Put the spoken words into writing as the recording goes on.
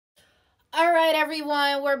All right,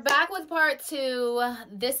 everyone, we're back with part two.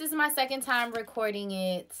 This is my second time recording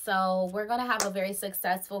it, so we're going to have a very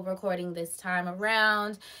successful recording this time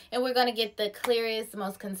around, and we're going to get the clearest,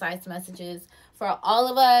 most concise messages for all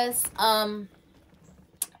of us.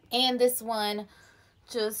 And this one,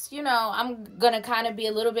 just, I'm going to kind of be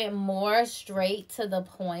a little bit more straight to the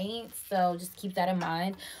point, so just keep that in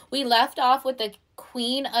mind. We left off with the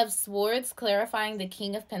Queen of Swords clarifying the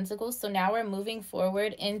King of Pentacles, so now we're moving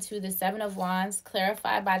forward into the Seven of Wands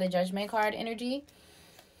clarified by the Judgment card energy.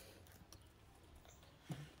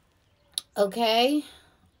 Okay.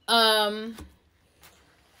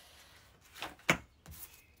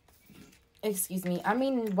 Excuse me. I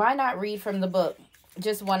mean, why not read from the book?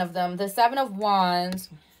 Just one of them. The Seven of Wands.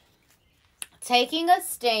 Taking a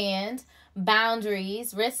stand,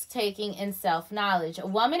 boundaries, risk-taking, and self-knowledge. A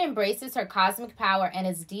woman embraces her cosmic power and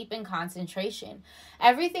is deep in concentration.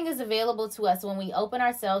 Everything is available to us when we open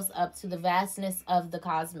ourselves up to the vastness of the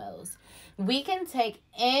cosmos. We can take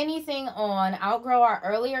anything on, outgrow our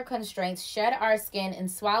earlier constraints, shed our skin, and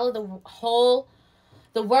swallow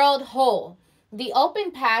the world whole. The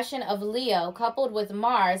open passion of Leo coupled with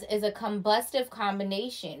Mars is a combustive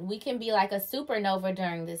combination. We can be like a supernova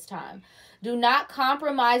during this time. Do not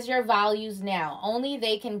compromise your values now. Only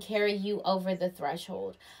they can carry you over the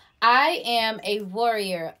threshold. I am a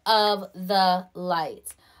warrior of the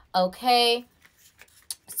light. Okay?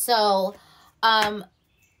 So,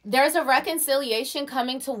 there's a reconciliation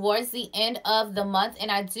coming towards the end of the month, and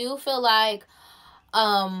I do feel like,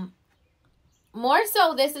 more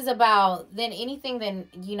so this is about than anything than,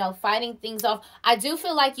 fighting things off. I do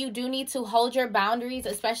feel like you do need to hold your boundaries,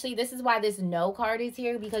 especially this is why this no card is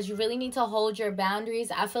here, because you really need to hold your boundaries.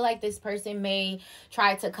 I feel like this person may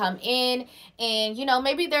try to come in and,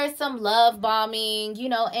 maybe there's some love bombing,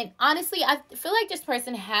 and honestly, I feel like this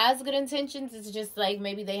person has good intentions. It's just like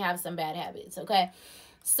maybe they have some bad habits, okay?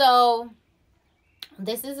 So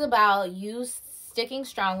this is about you sticking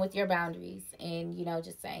strong with your boundaries and,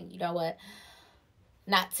 just saying, you know what?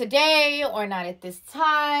 Not today or not at this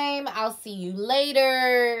time. I'll see you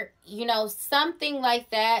later. Something like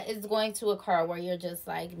that is going to occur where you're just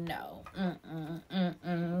like, no,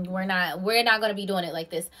 we're not going to be doing it like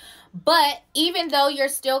this. But even though you're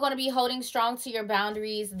still going to be holding strong to your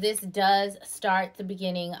boundaries, this does start the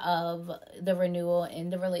beginning of the renewal in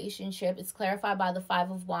the relationship. It's clarified by the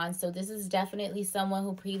Five of Wands. So this is definitely someone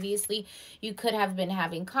who previously you could have been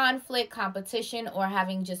having conflict, competition, or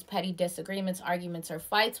having just petty disagreements, arguments, or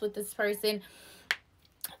fights with this person.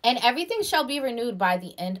 And everything shall be renewed by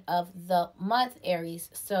the end of the month, Aries.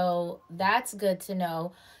 So that's good to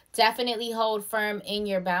know. Definitely hold firm in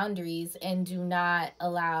your boundaries and do not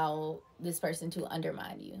allow this person to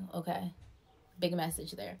undermine you, okay? Big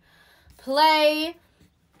message there. Play.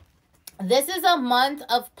 This is a month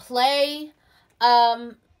of play,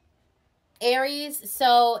 Aries.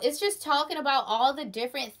 So it's just talking about all the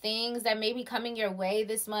different things that may be coming your way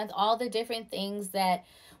this month, all the different things that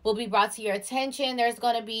will be brought to your attention. There's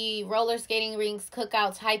going to be roller skating rinks,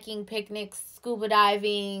 cookouts, hiking, picnics, scuba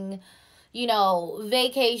diving,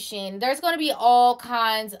 vacation. There's going to be all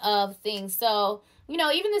kinds of things. So,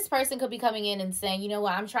 even this person could be coming in and saying,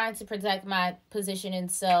 I'm trying to protect my position. And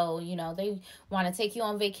so, they want to take you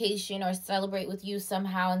on vacation or celebrate with you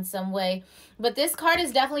somehow in some way. But this card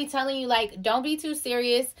is definitely telling you, like, don't be too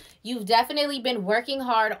serious. You've definitely been working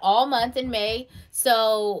hard all month in May.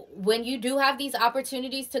 So when you do have these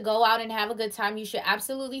opportunities to go out and have a good time, you should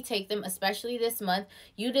absolutely take them, especially this month.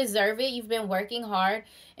 You deserve it. You've been working hard.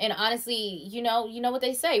 And honestly, you know what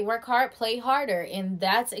they say, work hard, play harder. And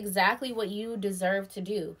that's exactly what you deserve to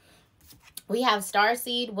do. We have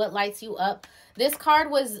Starseed, what lights you up. This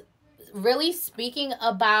card was really speaking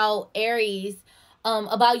about Aries,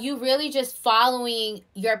 about you really just following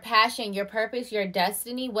your passion, your purpose, your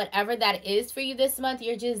destiny, whatever that is for you this month.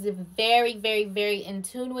 You're just very, very, very in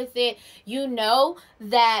tune with it. You know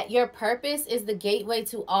that your purpose is the gateway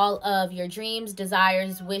to all of your dreams,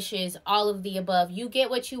 desires, wishes, all of the above. You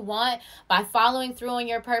get what you want by following through on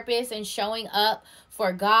your purpose and showing up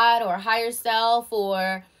for God or higher self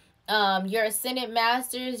or your ascended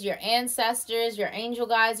masters, your ancestors, your angel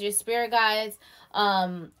guides, your spirit guides,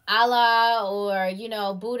 Allah or,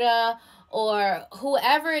 Buddha or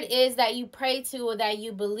whoever it is that you pray to or that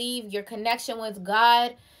you believe, your connection with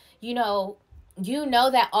God, you know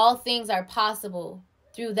that all things are possible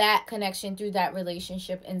through that connection, through that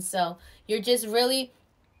relationship. And so you're just really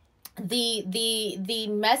the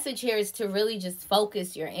message here is to really just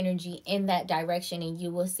focus your energy in that direction, and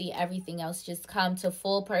you will see everything else just come to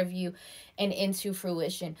full purview and into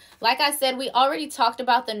fruition. Like I said, we already talked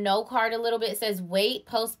about the no card a little bit. It says wait,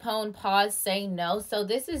 postpone, pause, say no. So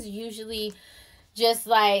this is usually just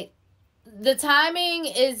like the timing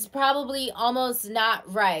is probably almost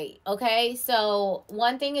not right. Okay, so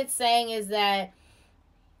one thing it's saying is that,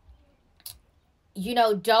 you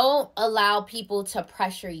know, don't allow people to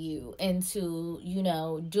pressure you into, you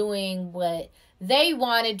know, doing what they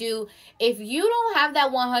want to do. If you don't have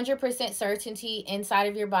that 100% certainty inside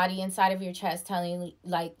of your body, inside of your chest, telling you,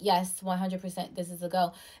 like, yes, 100%, this is a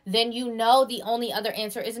go, then you know the only other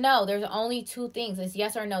answer is no. There's only two things. It's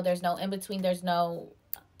yes or no. There's no in between. There's no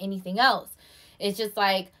anything else. It's just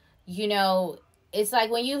like, you know, it's like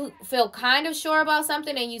when you feel kind of sure about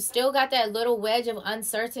something and you still got that little wedge of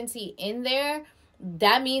uncertainty in there,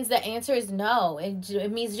 that means the answer is no.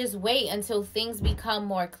 It means just wait until things become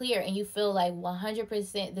more clear and you feel like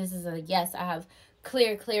 100% this is a yes. I have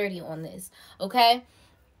clarity on this. Okay?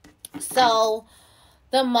 So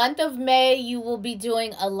the month of May, you will be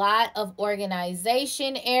doing a lot of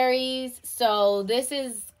organization, Aries. So this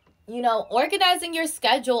is, you know, organizing your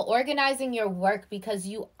schedule, organizing your work, because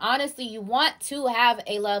you honestly, you want to have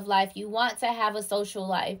a love life. You want to have a social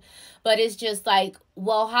life. But it's just like,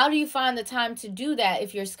 well, how do you find the time to do that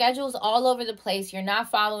if your schedule's all over the place, you're not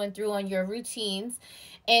following through on your routines,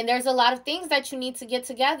 and there's a lot of things that you need to get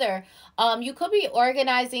together? You could be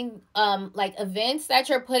organizing like events that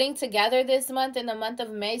you're putting together this month, in the month of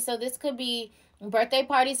May. So this could be birthday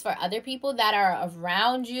parties for other people that are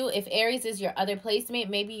around you. If Aries is your other placement,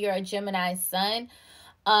 maybe you're a Gemini sun.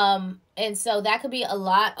 And so that could be a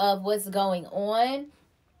lot of what's going on.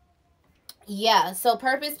 Yeah, so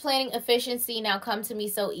purpose, planning, efficiency now come to me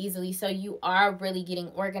so easily. So you are really getting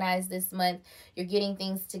organized this month. You're getting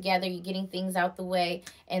things together. You're getting things out the way.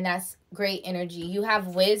 And that's great energy. You have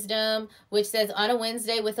wisdom, which says on a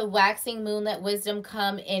Wednesday with a waxing moon, let wisdom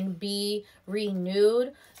come and be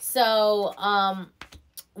renewed. So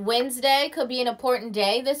Wednesday could be an important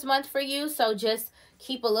day this month for you. So just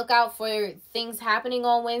keep a lookout for things happening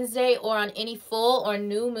on Wednesday or on any full or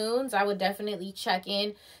new moons. I would definitely check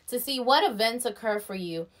in to see what events occur for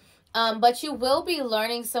you. But you will be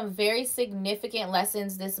learning some very significant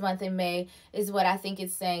lessons this month in May, is what I think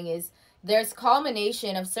it's saying. Is there's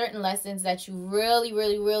culmination of certain lessons that you really,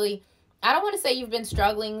 I don't want to say you've been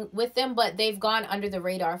struggling with them, but they've gone under the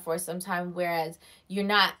radar for some time, whereas you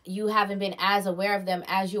haven't been as aware of them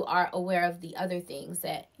as you are aware of the other things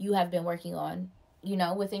that you have been working on, you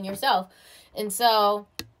know, within yourself. And so,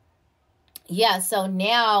 yeah, so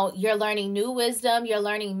now you're learning new wisdom, you're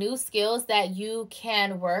learning new skills that you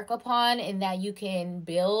can work upon and that you can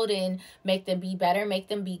build and make them be better, make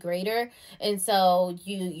them be greater. And so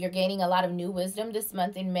you're gaining a lot of new wisdom this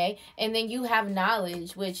month in May. And then you have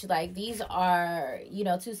knowledge, which, like, these are, you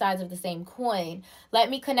know, two sides of the same coin. Let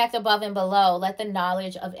me connect above and below. Let the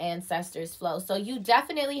knowledge of ancestors flow. So you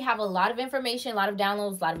definitely have a lot of information, a lot of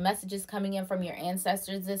downloads, a lot of messages coming in from your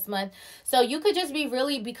ancestors this month. So you could just be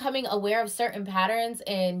really becoming aware of certain patterns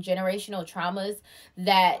and generational traumas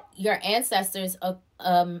that your ancestors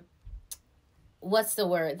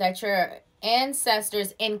that your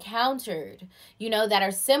ancestors encountered, you know, that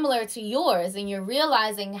are similar to yours, and you're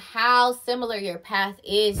realizing how similar your path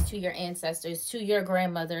is to your ancestors, to your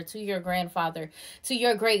grandmother, to your grandfather, to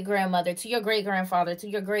your great grandmother, to your great grandfather, to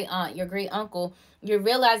your great aunt, your great uncle. You're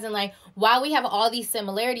realizing, like, wow, we have all these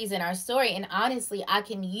similarities in our story, and honestly, I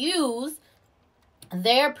can use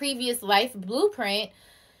their previous life blueprint,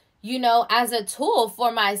 you know, as a tool for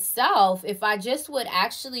myself, if I just would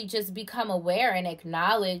actually just become aware and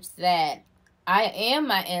acknowledge that I am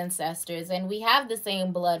my ancestors and we have the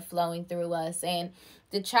same blood flowing through us, and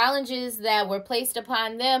the challenges that were placed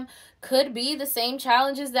upon them could be the same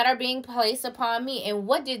challenges that are being placed upon me. And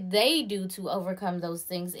what did they do to overcome those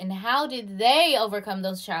things? And how did they overcome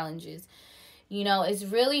those challenges? You know, it's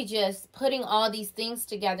really just putting all these things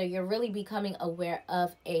together. You're really becoming aware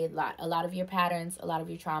of a lot of your patterns, a lot of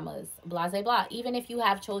your traumas, blah, blah, blah. Even if you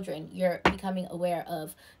have children, you're becoming aware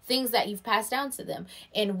of things that you've passed down to them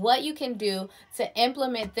and what you can do to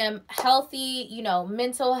implement them healthy, you know,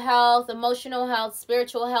 mental health, emotional health,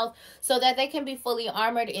 spiritual health, so that they can be fully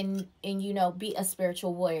armored and you know, be a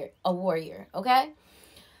spiritual warrior. Okay?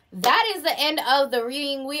 That is the end of the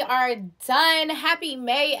reading. We are done. Happy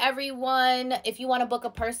May, everyone. If you want to book a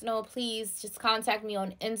personal, please just contact me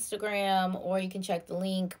on Instagram, or you can check the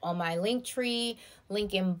link on my link tree,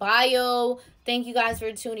 link in bio. Thank you guys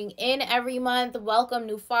for tuning in every month. Welcome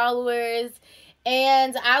new followers.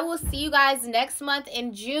 And I will see you guys next month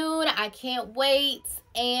in June. I can't wait.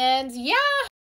 And yeah.